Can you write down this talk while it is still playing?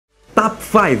Top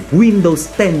 5 Windows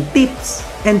 10 tips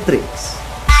and tricks.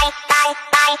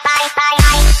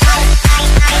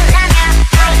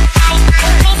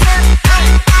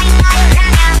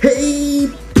 Hey!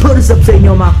 What's up sa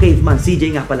inyo mga Caveman?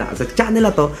 CJ nga pala. Sa channel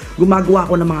na to, gumagawa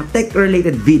ko ng mga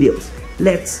tech-related videos.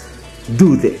 Let's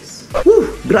do this! Woo!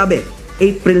 Grabe!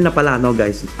 April na pala, no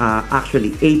guys?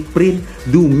 Actually, April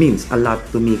do means a lot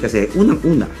to me kasi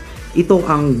unang-una, ito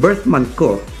ang birth month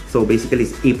ko. So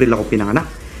basically, April ako pinanganak.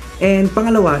 And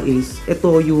pangalawa is,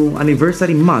 ito yung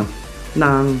anniversary month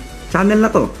ng channel na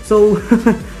to. So,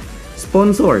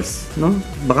 sponsors, no?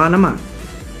 Baka naman,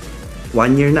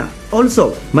 1 year na.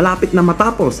 Also, malapit na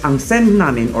matapos ang SEM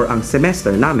namin or ang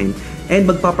semester namin and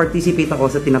magpa-participate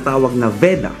ako sa tinatawag na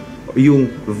VEDA,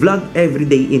 yung Vlog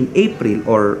Everyday in April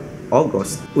or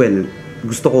August. Well,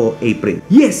 gusto ko April.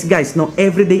 Yes guys, no,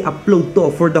 everyday upload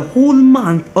to for the whole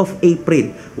month of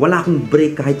April. Wala akong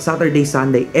break kahit Saturday,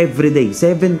 Sunday, everyday,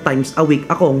 7 times a week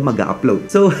akong mag-upload.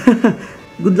 So,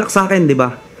 good luck sa akin, di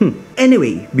ba?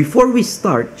 Anyway, before we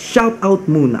start, shout out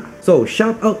muna. So,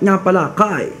 shout out nga pala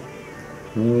kay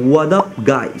what up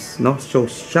guys, no? So,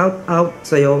 shout out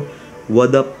sa'yo,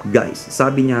 what up guys.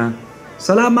 Sabi niya,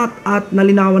 salamat at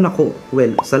nalinawan ako.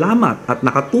 Well, salamat at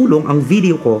nakatulong ang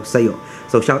video ko sa'yo.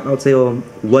 So, shout out sa'yo,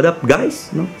 what up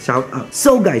guys, no? Shout out.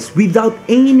 So guys, without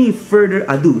any further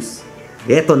ados,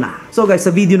 eto na. So guys,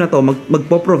 sa video na to,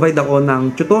 magpo-provide ako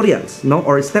ng tutorials, no?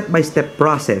 Or step-by-step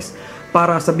process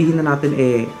para sabihin na natin,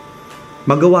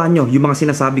 magawa nyo yung mga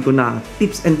sinasabi ko na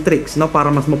tips and tricks, no? Para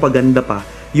mas mapaganda pa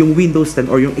yung Windows 10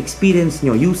 or yung experience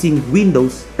nyo using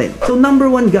Windows 10. So,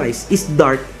 number 1 guys is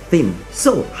dark theme.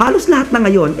 So, halos lahat na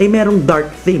ngayon ay merong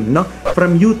dark theme, no?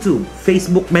 From YouTube,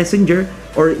 Facebook Messenger,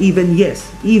 or even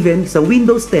sa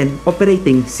Windows 10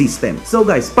 operating system. So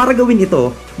guys, para gawin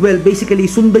ito, well, basically,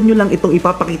 sundan nyo lang itong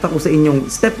ipapakita ko sa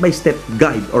inyong step-by-step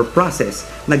guide or process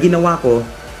na ginawa ko.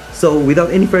 So,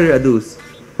 without any further ado,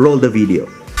 roll the video.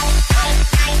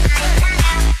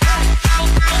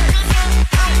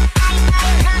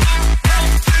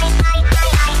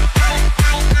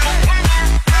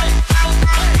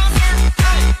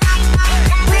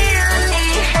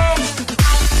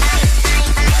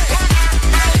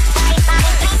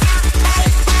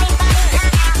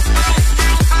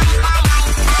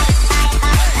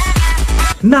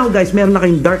 Now guys, meron na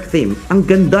kayong dark theme. Ang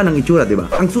ganda ng itsura, di ba?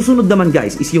 Ang susunod naman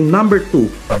guys is yung number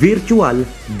 2, virtual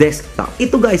desktop.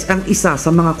 Ito guys, ang isa sa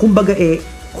mga kumbaga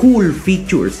cool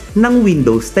features ng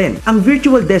Windows 10. Ang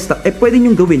virtual desktop pwede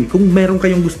nyo gawin kung meron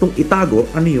kayong gustong itago.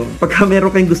 Ano yun? Pagka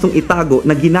meron kayong gustong itago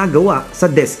na ginagawa sa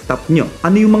desktop nyo.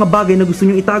 Ano yung mga bagay na gusto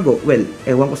nyo itago? Well,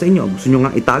 ewan ko sa inyo, gusto nyo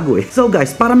nga itago eh. So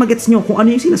guys, para magets nyo kung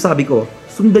ano yung sinasabi ko,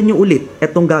 sundan nyo ulit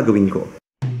etong gagawin ko.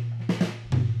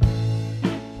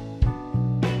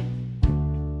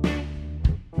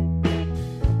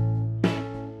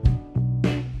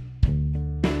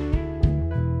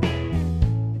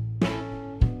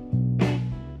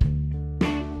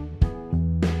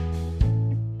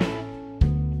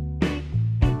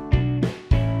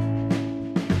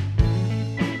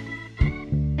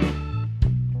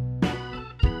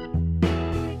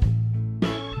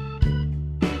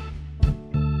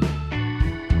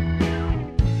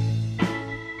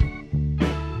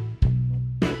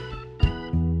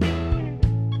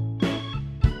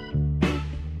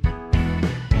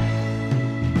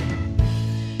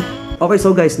 Okay,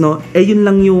 so guys, no, yun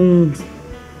lang yung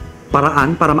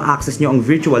paraan para ma-access nyo ang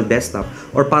virtual desktop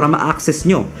or para ma-access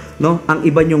nyo, no, ang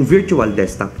iba nyong virtual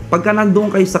desktop. Pagka nandoon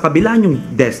kayo sa kabila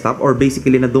nyong desktop or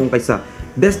basically nandoon kayo sa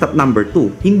desktop number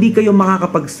 2, hindi kayo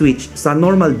makakapag-switch sa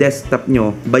normal desktop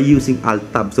nyo by using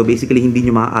Alt-Tab. So basically, hindi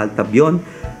nyo ma-Alt-Tab yun.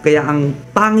 Kaya ang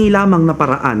tangi lamang na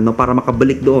paraan, no, para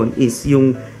makabalik doon is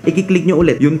yung i-click nyo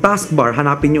ulit yung taskbar,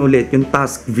 hanapin nyo ulit yung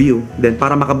task view, then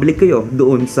para makabalik kayo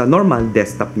doon sa normal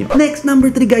desktop nyo. Next,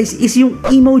 number 3 guys, is yung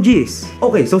emojis.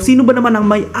 Okay, so sino ba naman ang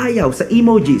may ayaw sa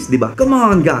emojis, di ba? Come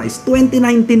on guys,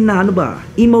 2019 na, ano ba?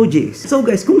 Emojis. So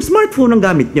guys, kung smartphone ang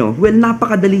gamit nyo, well,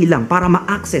 napakadali lang para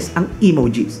ma-access ang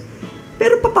emojis.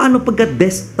 Pero paano pagka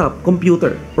desktop,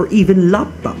 computer, or even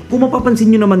laptop? Kung mapapansin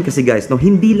nyo naman kasi guys, no,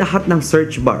 hindi lahat ng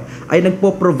search bar ay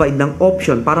nagpo-provide ng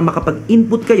option para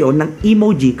makapag-input kayo ng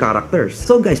emoji characters.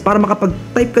 So guys, para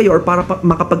makapag-type kayo or para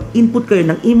makapag-input kayo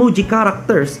ng emoji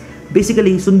characters,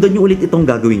 basically, sundan nyo ulit itong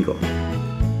gagawin ko.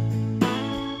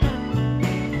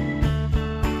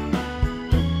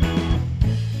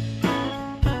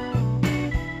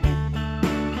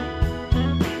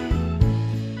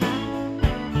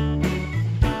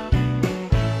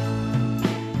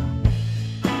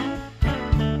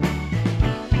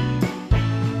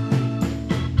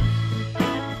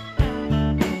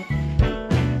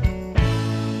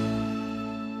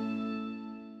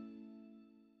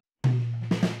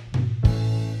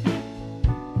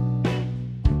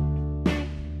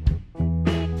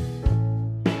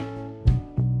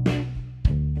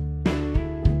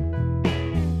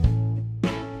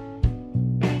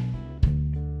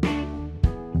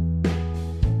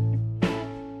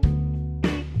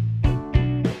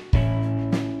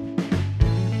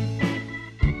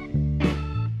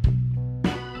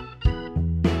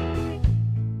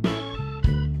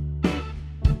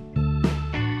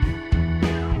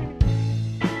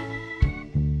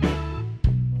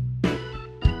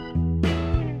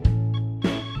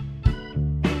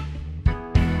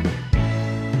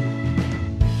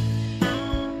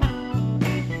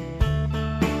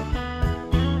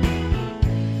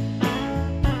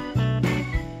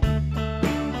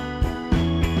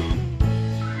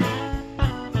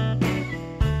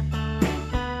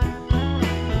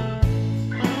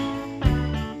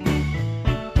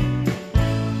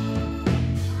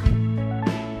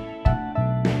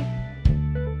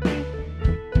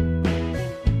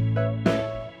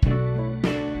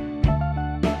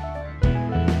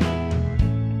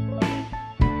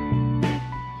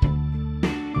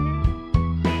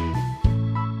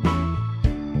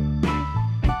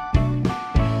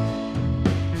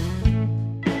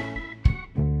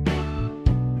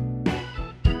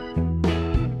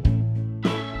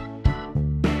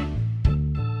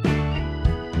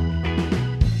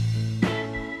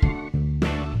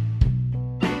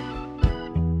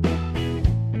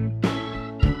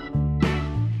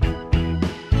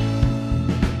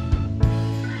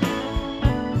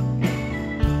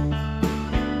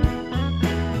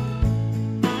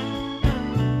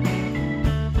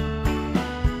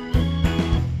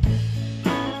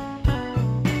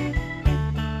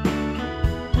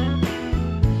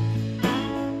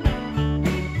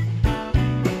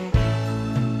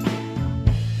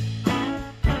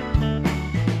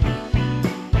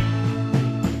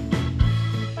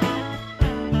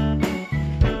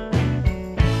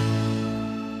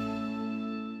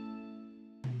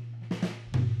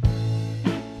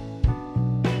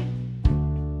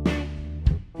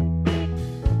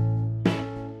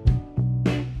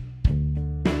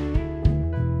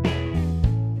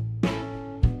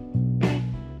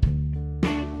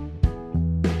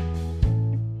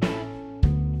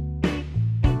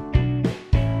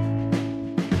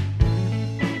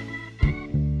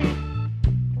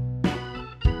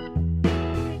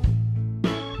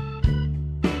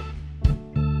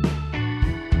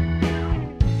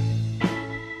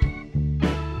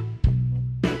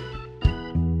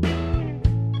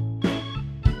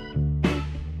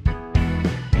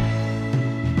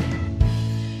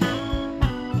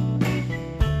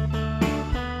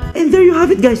 And there you have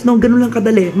it guys, no? Ganun lang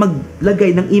kadali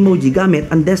maglagay ng emoji gamit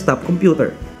ang desktop computer.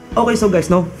 Okay, so guys,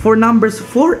 no, for numbers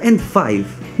 4 and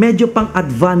 5, medyo pang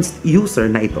advanced user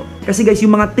na ito. Kasi guys,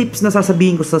 yung mga tips na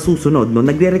sasabihin ko sa susunod, no,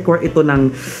 nagre-require ito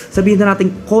ng, sabihin na natin,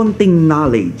 konting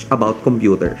knowledge about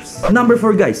computers. Number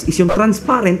 4 guys, is yung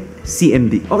transparent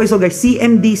CMD. Okay, so guys,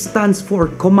 CMD stands for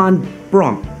Command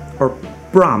Prompt or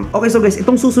prompt. Okay, so guys,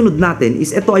 itong susunod natin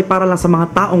is ito ay para lang sa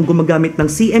mga taong gumagamit ng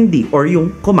CMD or yung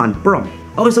Command Prompt.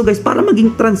 Okay, so guys, para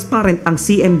maging transparent ang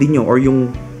CMD nyo or yung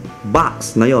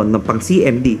box na yon ng pang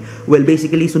CMD, well,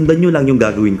 basically, sundan nyo lang yung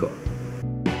gagawin ko.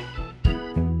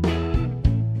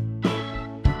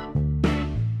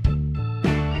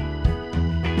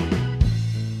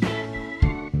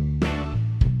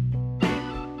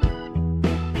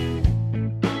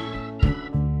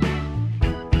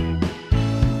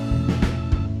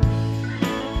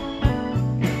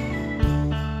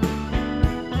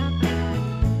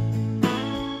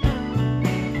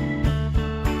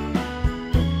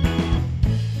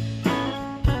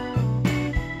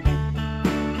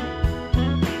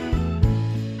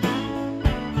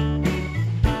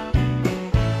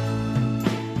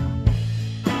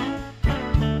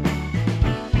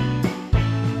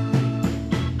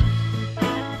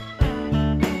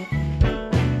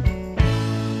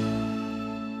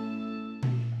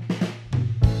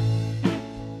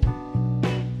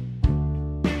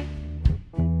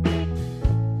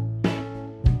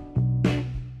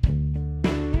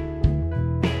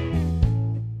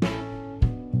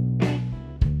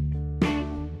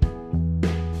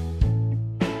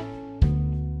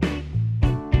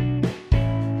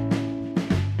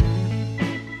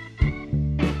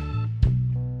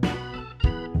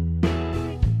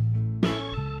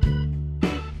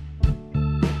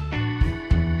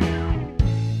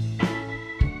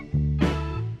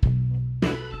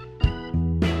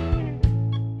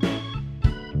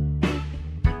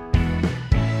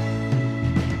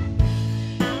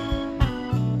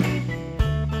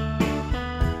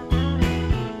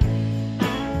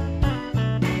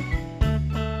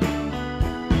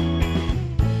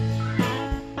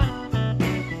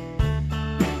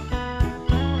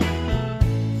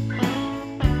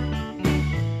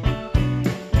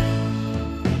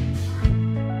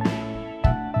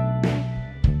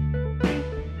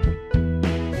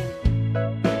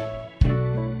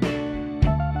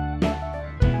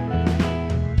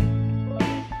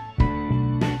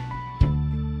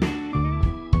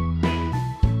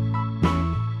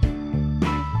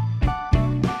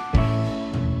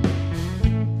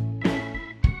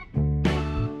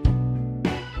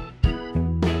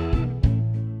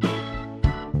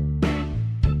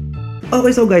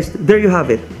 Okay, so guys, there you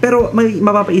have it. Pero may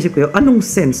mapapaisip kayo, anong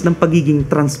sense ng pagiging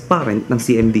transparent ng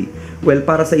CMD? Well,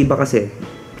 para sa iba kasi,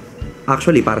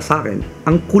 actually, para sa akin,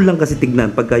 ang cool lang kasi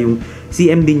tignan pagka yung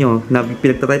CMD nyo na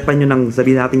pinagtatypan nyo ng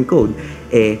sabihin natin code,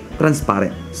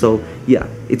 transparent. So, yeah,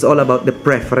 it's all about the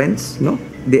preference, no?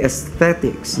 The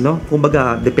aesthetics, no?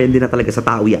 Kumbaga, depende na talaga sa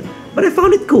tao yan. But I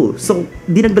found it cool, so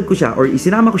dinagdag ko siya or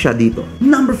isinama ko siya dito.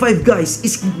 Number 5 guys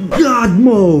is God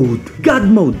Mode. God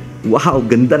Mode. Wow,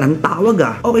 ganda ng tawag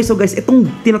ah. Okay, so guys, itong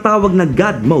tinatawag na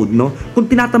God Mode, no? Kung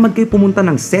tinatamad kayo pumunta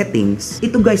ng settings,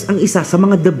 ito guys ang isa sa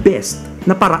mga the best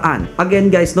na paraan.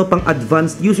 Again guys, no, pang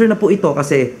advanced user na po ito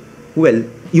kasi, well,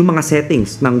 yung mga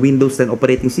settings ng Windows 10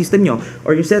 operating system nyo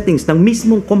or yung settings ng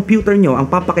mismong computer nyo ang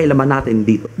papakailaman natin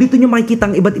dito. Dito nyo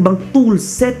makikita ang iba't ibang tools,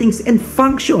 settings, and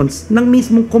functions ng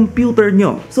mismong computer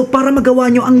nyo. So, para magawa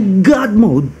nyo ang God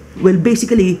Mode, well,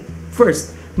 basically,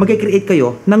 first, mag-create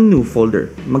kayo ng new folder.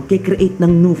 Mag-create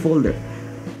ng new folder.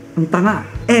 Ang tanga.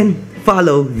 And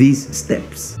follow these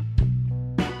steps.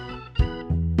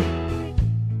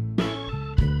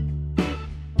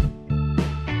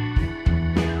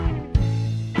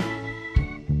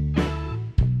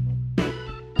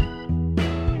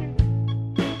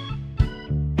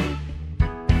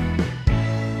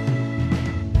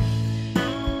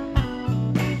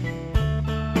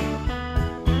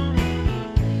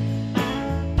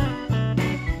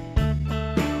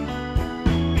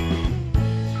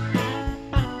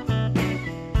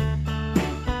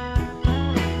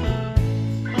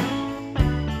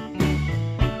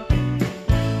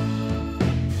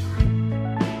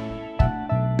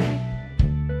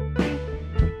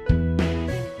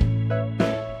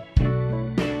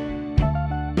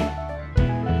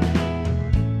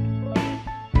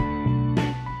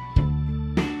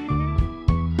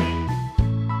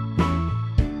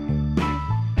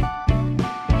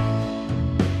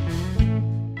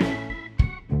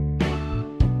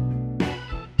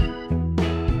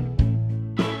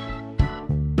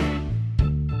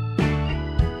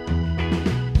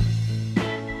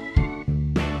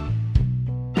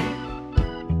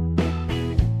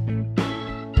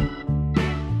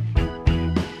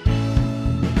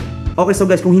 Okay, so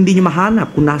guys, kung hindi nyo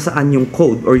mahanap kung nasaan yung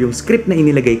code or yung script na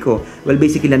inilagay ko, well,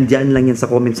 basically, nandyan lang yan sa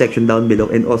comment section down below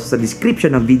and also sa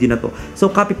description ng video na to. So,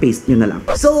 copy-paste nyo na lang.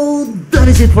 So, that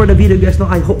is it for the video, guys. No?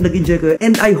 I hope nag-enjoy kayo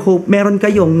and I hope meron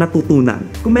kayong natutunan.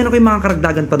 Kung meron kayong mga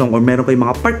karagdagan tanong or meron kayong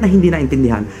mga part na hindi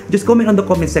naintindihan, just comment on the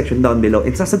comment section down below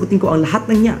and sasagutin ko ang lahat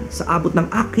ng yan sa abot ng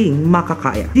aking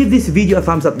makakaya. Give this video a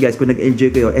thumbs up, guys, kung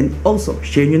nag-enjoy kayo and also,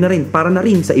 share nyo na rin para na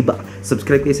rin sa iba.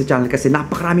 Subscribe kayo sa channel kasi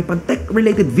napakarami pang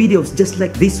tech-related videos just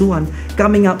like this one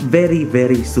coming up very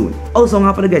soon. Also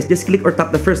nga pala guys, just click or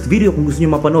tap the first video kung gusto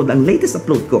nyo mapanood ang latest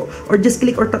upload ko, or just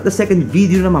click or tap the second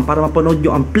video naman para mapanood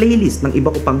nyo ang playlist ng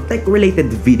iba ko pang tech-related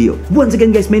video. Once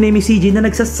again guys, my name is CJ na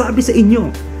nagsasabi sa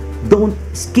inyo, don't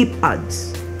skip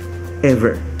ads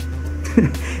ever.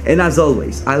 And as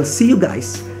always, I'll see you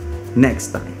guys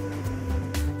next time.